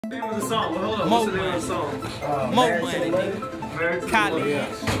Name of the song. Well, hold on. What's the name of the song? More money, nigga.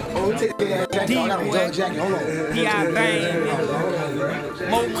 Colleagues. Dee Boi. P.I. Bang, nigga.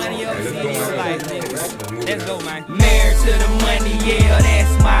 More money ever seen in your life, nigga. Let's go, man. Married to the money, yeah,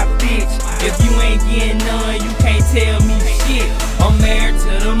 that's my bitch. If you ain't getting none, you can't tell me shit. I'm married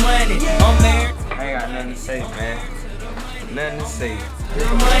to the money. I'm married. I ain't got nothing to say, man. Nothing to say.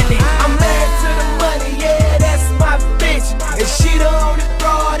 I'm married to the money, yeah, that's my bitch. And she the only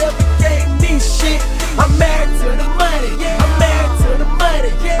broad ever gave me shit. I'm married to the money, I'm married to the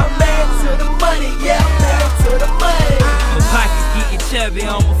money, I'm married to the money, yeah, I'm married to the money. My pockets getting chubby,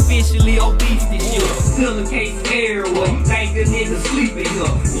 I'm officially obese this year. Pillowcase everywhere, you think a nigga sleeping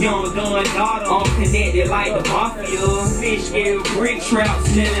here. Young gun daughter, I'm connected like the mafia. Fish scale, brick trap,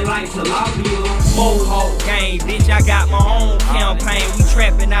 smelling like tilapia. Mohawk gang, bitch, I got my own campaign. We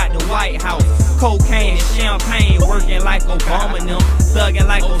trapping out the White House. Cocaine and champagne, working like Obama and them, thugging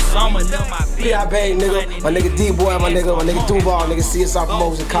like Osama and them. P.I. Bang, nigga. My nigga Dee Boi, my nigga Dee Boi, nigga CSR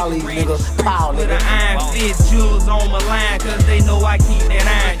Promotions, colleagues, nigga. Pow, nigga. Put an iron fist jewels on my line, cause they know I keep that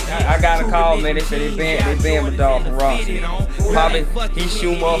iron. I got a call, man. They said they banned my dog from Ross. Probably he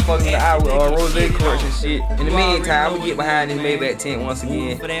shoot motherfuckers in the eye with rose courts and shit. In the meantime, I'm gonna get behind this Maybach tent once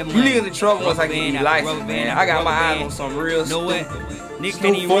again. You niggas in trouble once I get these license, man. I got my eyes on some real stupid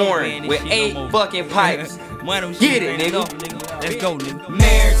foreign with 8 fucking pipes. Get it, nigga. Let's go, nigga.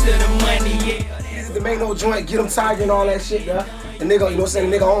 Married to the money, yeah. To make no joint, get them tiger and all that shit, yeah. The nigga, you know what I'm saying,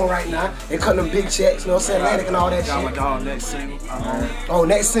 the nigga on right now. They cutting them big checks, you know what I'm saying, Atlantic and all that shit. My dog next single. Oh,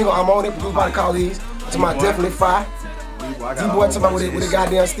 next single, I'm on it, produced by the colleagues. To my definitely fire. Dee Boi to my with the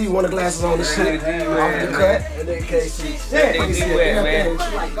goddamn Steve Wonder glasses on this shit. Off the cut. Yeah, man.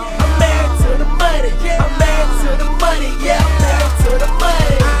 I'm married to the money, I'm married to the money, yeah, I'm married to the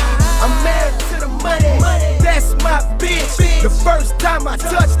money. I'm married to the money, that's my bitch. The first time I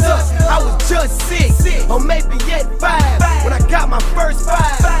touched her, I was just 6, or maybe at 5. When I got my first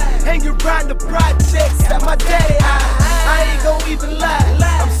 5, hanging around the projects at my daddy house. I ain't gon' even lie,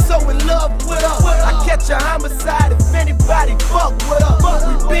 I'm so in love with her. I catch a homicide if anybody fuck with her.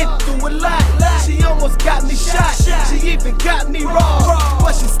 We been through a lot, she almost got me shot. She even got me raw,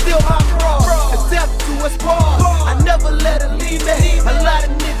 but she still my bro. The death to us part, I never let her leave me. A lot of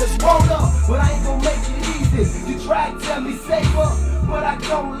niggas want her, but I ain't gon' make it easy. You try to tell me save her, but I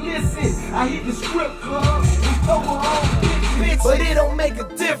don't listen. I hit the script club, we throw her on bitch, but it don't make a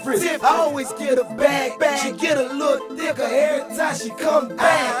difference. I always get a bag, she get a little thicker every time she come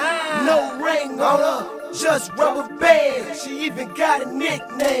back. No ring on her, just rubber band. She even got a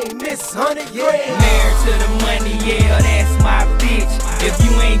nickname, Miss 100 Grand. Married to the money, yeah, that's my bitch. If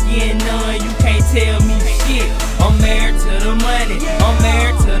you ain't getting none, you can't tell me shit. I'm married to the money, I'm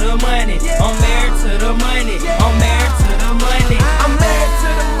married to the money, I'm married to the money, I'm married to the money. I'm married to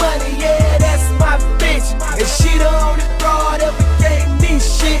the money, yeah, that's my bitch. And she the only broad ever gave me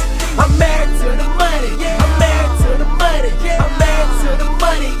shit. I'm married to the money, I'm married to the money, I'm married to the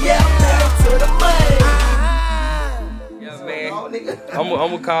money, yeah, I'm married to the money. Yeah, man. I'm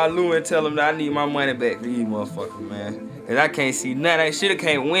gonna call Lou and tell him that I need my money back for these motherfuckers, man. Cause I can't see nothing. I shoulda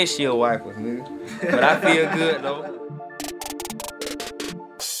can't windshield wipers, nigga. But I feel good though.